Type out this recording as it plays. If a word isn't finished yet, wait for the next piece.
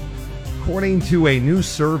According to a new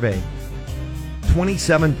survey,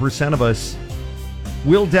 27% of us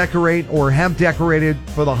will decorate or have decorated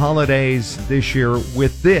for the holidays this year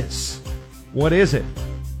with this. What is it?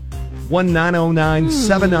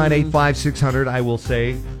 1-909-798-5600. I will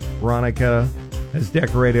say Veronica has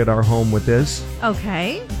decorated our home with this.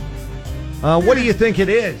 Okay. What do you think it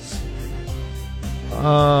is?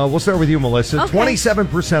 We'll start with you, Melissa. Okay.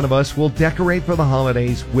 27% of us will decorate for the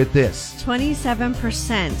holidays with this.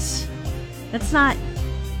 27%. That's not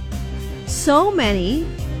so many,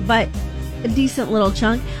 but a decent little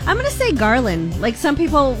chunk. I'm going to say garland. Like some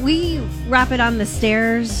people, we wrap it on the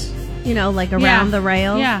stairs, like around the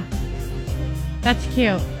rail. Yeah. That's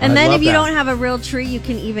cute. And then if you that. don't have a real tree, you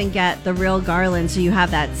can even get the real garland so you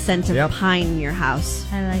have that scent of pine in your house.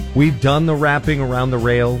 I like that. We've done the wrapping around the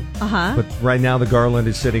rail, but right now the garland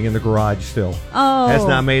is sitting in the garage still. Oh. Has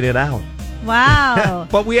not made it out. Wow.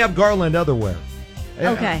 But we have garland otherwhere.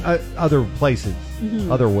 Okay. Other places.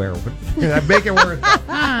 Otherwhere. I make it work.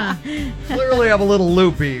 Clearly I'm a little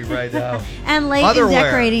loopy right now. And late in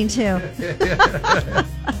decorating, too.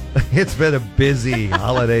 It's been a busy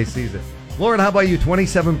holiday season. Lauren, how about you?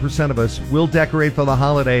 27% of us will decorate for the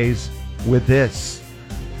holidays with this.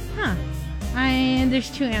 There's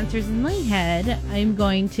two answers in my head. I'm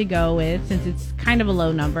going to go with, since it's kind of a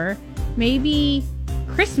low number, maybe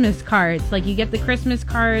Christmas cards. Like you get the Christmas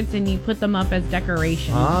cards and you put them up as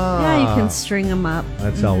decoration. Yeah, you can string them up.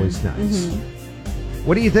 That's always nice.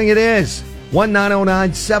 What do you think it is?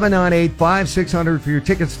 1-909-798-5600 for your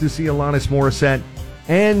tickets to see Alanis Morissette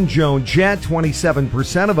and Joan Jett.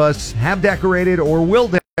 27% of us have decorated or will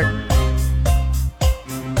decorate.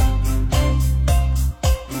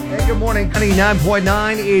 Hey, good morning.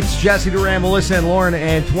 99.9. It's Jesse Duran, Melissa, and Lauren,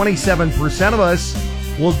 and 27% of us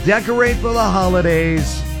will decorate for the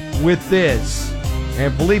holidays with this.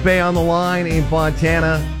 And Felipe on the line in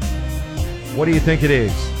Fontana. What do you think it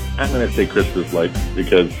is? I'm going to say Christmas lights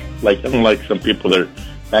because, unlike some people that are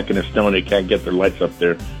back in the snow and they can't get their lights up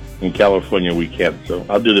there, in California we can. So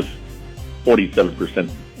I'll do the 47%.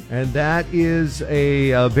 And that is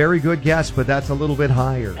a very good guess, but that's a little bit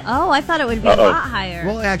higher. Oh, I thought it would be a lot higher.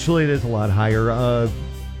 Well, actually, it is a lot higher. A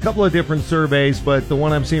couple of different surveys, but the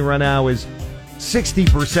one I'm seeing right now is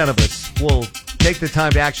 60% of us will take the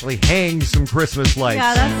time to actually hang some Christmas lights.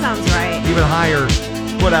 Yeah, that sounds right. Even higher,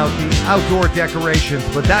 put out the outdoor decorations,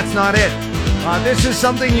 but that's not it. This is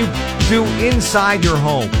something you do inside your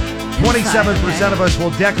home. 27% of us will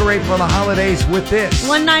decorate for the holidays with this.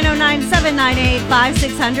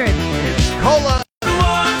 1-909-798-5600. It's Cola.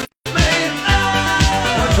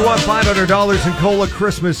 You want $500 in Cola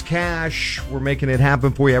Christmas cash. We're making it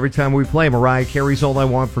happen for you every time we play. Mariah Carey's All I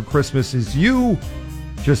Want for Christmas Is You.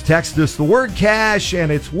 Just text us the word cash,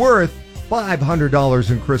 and it's worth $500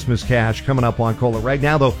 in Christmas cash coming up on Cola. Right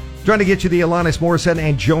now, though, trying to get you the Alanis Morissette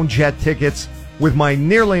and Joan Jett tickets with my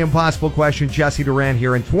nearly impossible question, Jesse Duran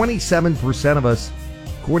here. And 27% of us,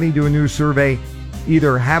 according to a new survey,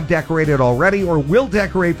 either have decorated already or will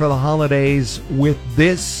decorate for the holidays with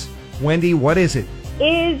this. Wendy, what is it?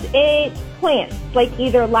 Is it plants, like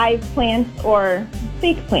either live plants or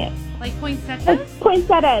fake plants? Like poinsettias?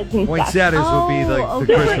 Poinsettias and Poinsettias stuff. would be the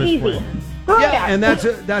Super Christmas easy. plant. Yeah, and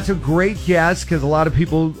that's a great guess because a lot of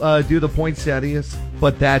people do the poinsettias,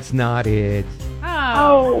 but that's not it.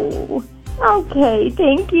 Oh, okay.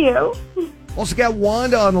 Thank you. Also got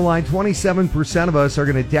Wanda on the line. 27% of us are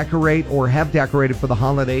going to decorate or have decorated for the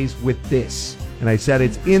holidays with this. And I said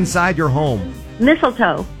it's inside your home.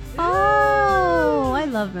 Mistletoe. Oh, I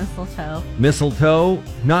love mistletoe. Mistletoe,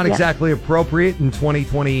 not exactly appropriate in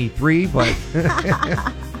 2023, but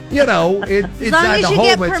you know, it's as long inside as the you home.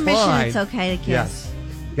 get It's permission, fine. it's okay to kiss. Yes,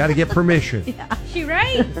 got to get permission. She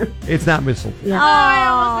right? It's not mistletoe.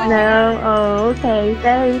 Oh, No. Oh, okay.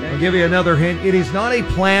 Thanks. I'll give you another hint. It is not a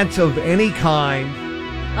plant of any kind,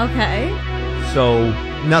 okay. so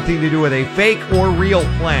nothing to do with a fake or real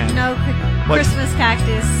plant. No But- Christmas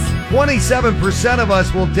cactus. 27% of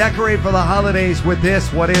us will decorate for the holidays with this.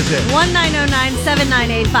 What is it?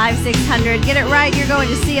 1-909-798-5600. Get it right. You're going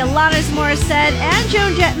to see Alanis Morissette and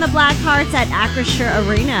Joan Jett and the Blackhearts at Acrisure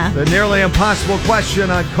Arena. The nearly impossible question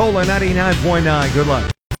on Cola 99.9. Good luck.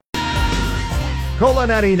 Cola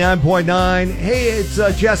 99.9. Hey, it's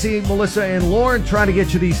Jesse, Melissa, and Lauren trying to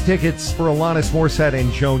get you these tickets for Alanis Morissette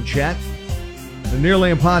and Joan Jett. The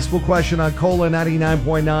nearly impossible question on Cola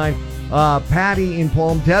 99.9. Patty in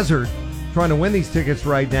Palm Desert trying to win these tickets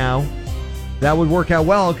right now. That would work out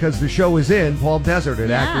well because the show is in Palm Desert at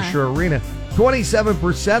Acrisure Arena.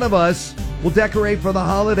 27% of us will decorate for the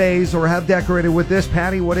holidays or have decorated with this.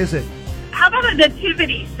 Patty, what is it? How about a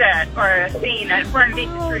nativity set or a scene at front of each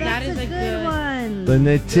Oh, tree? that's That is a a good good- one. fun. The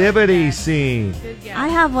nativity scene. Good guess. I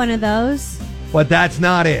have one of those. But that's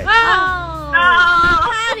not it. Oh,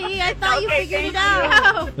 Patty, I thought you Okay, figured it thank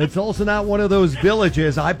out. It's also not one of those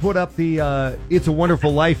villages. I put up the It's a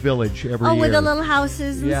Wonderful Life village every Oh, year. with the little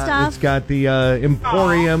houses and yeah, stuff. it's got the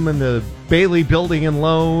Emporium and the Bailey Building and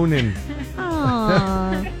Loan and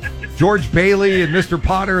Aw. George Bailey and Mr.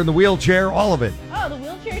 Potter in the wheelchair, all of it. Oh, the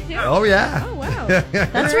wheelchair too. Oh, yeah. Oh, wow.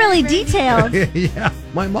 That's really detailed. Yeah,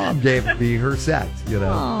 my mom gave me her set,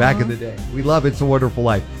 Aw. back in the day. We love It's a Wonderful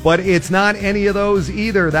Life. But it's not any of those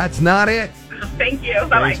either. That's not it. Thank you.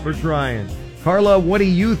 Bye-bye. Thanks for trying. Carla, what do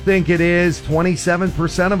you think it is?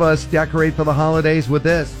 27% of us decorate for the holidays with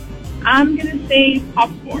this. I'm gonna say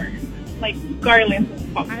popcorn, like garlands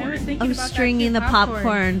of I popcorn. was thinking I'm about stringing that the too,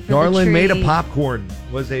 popcorn for Garland the tree. made a popcorn.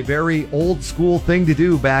 Was a very old school thing to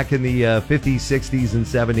do back in the 50s, 60s, and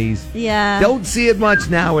 70s. Yeah. Don't see it much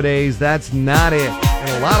nowadays. That's not it. And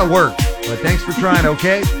a lot of work. But thanks for trying,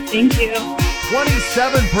 okay? Thank you.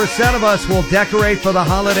 27% of us will decorate for the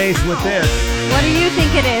holidays with this. What do you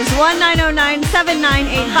think it is?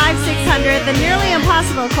 1-909-798-5600. The nearly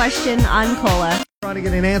impossible question on Cola. Trying to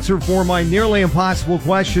get an answer for my nearly impossible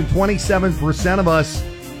question. 27% of us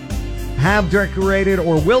have decorated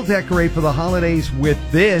or will decorate for the holidays with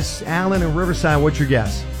this. Alan in Riverside, what's your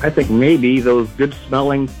guess? I think maybe those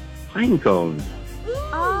good-smelling pine cones,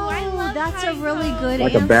 Oh, I love that's a pine really cones. good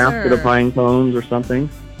like answer. a basket of pine cones or something.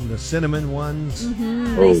 The cinnamon ones.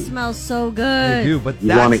 They Oh. smell so They good. do, but You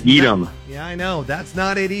that's want to eat not- them. Yeah, I know. That's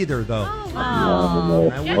not it either, though. Oh.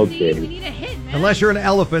 No, I Jesse, okay. we need a hit, man. Unless you're an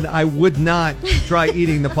elephant, I would not try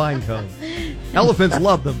eating the pine cone. Elephants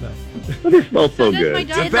love them, though. But they smell so does my good.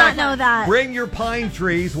 dog. Did not know that. Bring your pine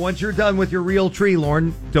trees. Once you're done with your real tree,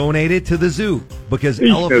 Lauren, donate it to the zoo because They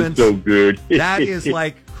smell elephants, so good. that is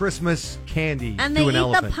like Christmas candy And to they an eat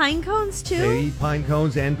elephant. the pine cones too? They eat pine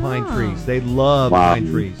cones and pine Oh. trees. They love Wow. pine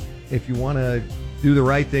trees. If you want to do the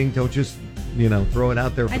right thing, don't just, throw it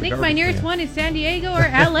out there for I the think my garbage nearest can. one is San Diego or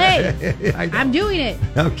LA. I know. I'm doing it.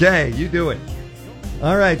 Okay, you do it.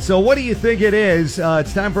 All right, so what do you think it is?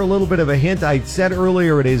 It's time for a little bit of a hint. I said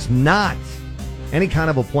earlier it is not any kind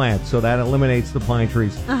of a plant, so that eliminates the pine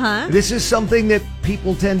trees. Uh-huh. This is something that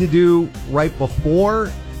people tend to do right before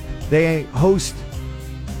they host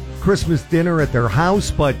Christmas dinner at their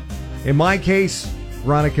house, but in my case,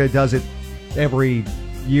 Veronica does it every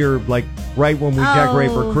year, like right when we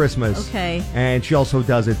decorate for Oh, Christmas. okay. And she also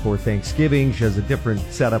does it for Thanksgiving. She has a different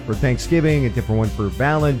setup for Thanksgiving, a different one for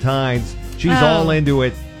Valentine's. She's Oh. all into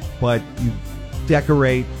it, but you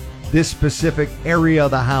decorate this specific area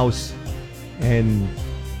of the house. And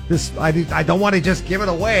this, I don't want to just give it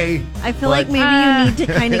away. I feel but- like maybe you need to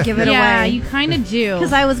kind of give it yeah, away. you kind of do.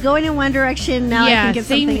 Because I was going in one direction, now I think it's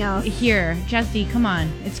same something else. Here, Jesse, come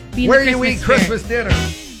on. It's being Where the you eat Christmas Christmas dinner.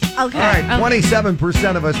 Okay. All right,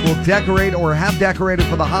 27% of us will decorate or have decorated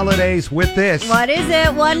for the holidays with this. What is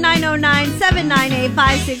it?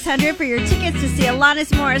 1-909-798-5600 for your tickets to see Alanis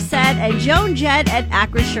Morissette and Joan Jett at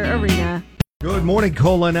Acrisure Arena. Good morning,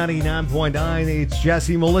 Cola 99.9. It's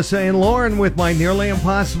Jesse, Melissa, and Lauren with my nearly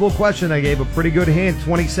impossible question. I gave a pretty good hint.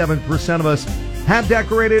 27% of us have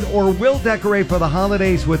decorated or will decorate for the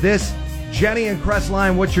holidays with this. Jenny and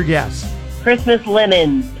Crestline, what's your guess? Christmas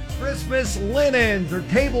linens, Christmas linens or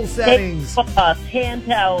table settings. tablecloths, hand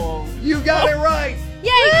towels. You got it right.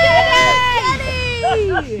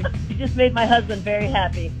 Yay! You just made my husband very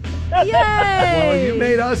happy. Yay! Well, you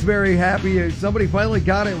made us very happy. Somebody finally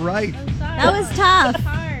got it right. That was tough.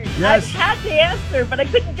 Hard. Yes. I had the answer, but I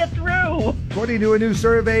couldn't get through. According to a new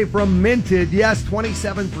survey from Minted, yes,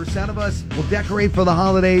 27% of us will decorate for the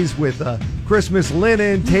holidays with Christmas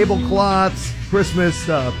linen, tablecloths, Christmas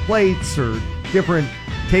plates, or different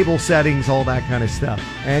table settings, all that kind of stuff.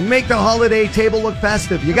 And make the holiday table look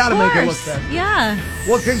festive. You got to make it look Of course. festive. Yeah.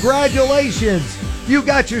 Well, congratulations. You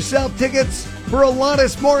got yourself tickets for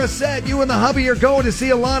Alanis Morissette. You and the hubby are going to see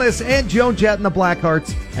Alanis and Joan Jett and the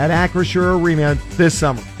Blackhearts at Acrisure Arena this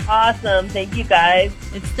summer. Awesome. Thank you, guys.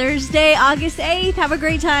 It's Thursday, August 8th. Have a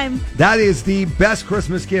great time. That is the best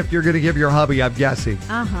Christmas gift you're going to give your hubby, I'm guessing.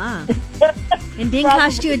 Uh-huh. And didn't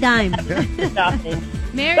cost you a dime. Nothing.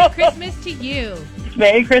 Merry Christmas to you.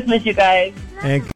 Merry Christmas, you guys. And